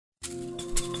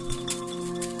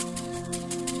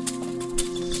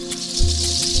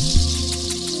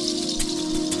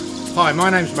Hi,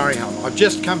 my name's Murray Hallam. I've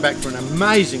just come back from an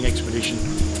amazing expedition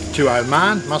to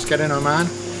Oman, Muscat in Oman,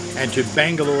 and to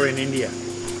Bangalore in India.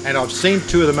 And I've seen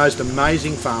two of the most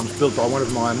amazing farms built by one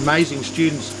of my amazing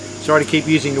students. Sorry to keep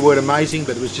using the word amazing,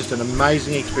 but it was just an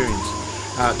amazing experience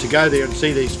to go there and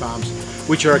see these farms,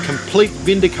 which are a complete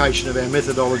vindication of our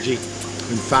methodology in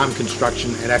farm construction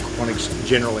and aquaponics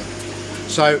generally.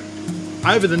 So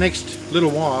over the next little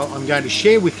while, I'm going to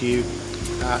share with you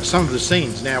some of the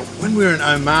scenes. Now, when we were in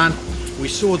Oman, we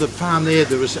saw the farm there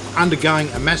that was undergoing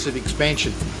a massive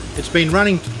expansion. It's been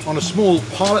running on a small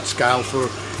pilot scale for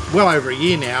well over a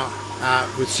year now,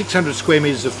 with 600 square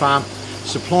meters of farm,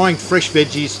 supplying fresh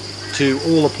veggies to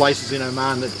all the places in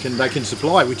Oman that they can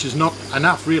supply, which is not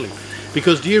enough really.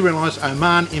 Because do you realise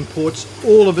Oman imports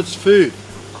all of its food?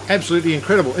 Absolutely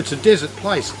incredible. It's a desert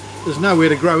place. There's nowhere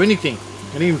to grow anything.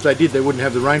 And even if they did, they wouldn't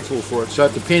have the rainfall for it. So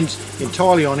it depends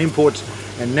entirely on imports.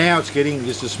 And now it's getting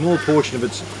just a small portion of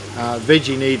its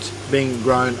veggie needs being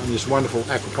grown on this wonderful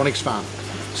aquaponics farm.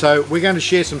 So we're going to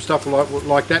share some stuff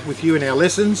like that with you in our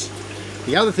lessons.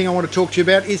 The other thing I want to talk to you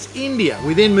about is India.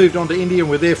 We then moved on to India and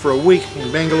we're there for a week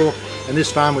in Bangalore, and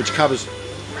this farm, which covers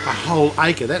a whole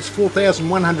acre, that's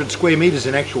 4,100 square meters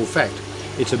in actual fact.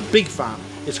 It's a big farm.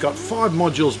 It's got 5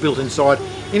 modules built inside.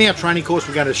 In our training course,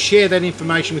 we're going to share that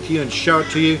information with you and show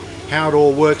it to you, how it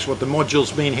all works, what the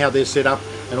modules mean, how they're set up,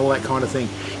 and all that kind of thing.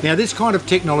 Now, this kind of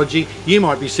technology, you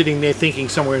might be sitting there thinking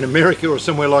somewhere in America or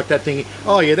somewhere like that, thinking,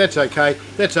 oh yeah, that's okay,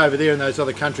 that's over there in those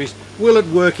other countries. Will it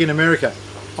work in America?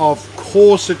 Of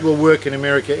course it will work in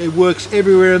America. It works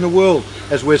everywhere in the world,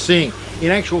 as we're seeing.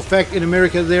 In actual fact, in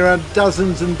America, there are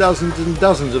dozens and dozens and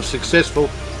dozens of successful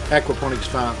aquaponics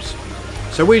farms.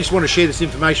 So we just want to share this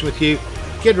information with you.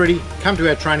 Get ready, come to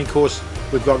our training course.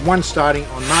 We've got one starting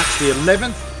on March the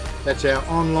 11th. That's our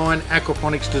online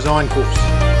aquaponics design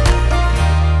course.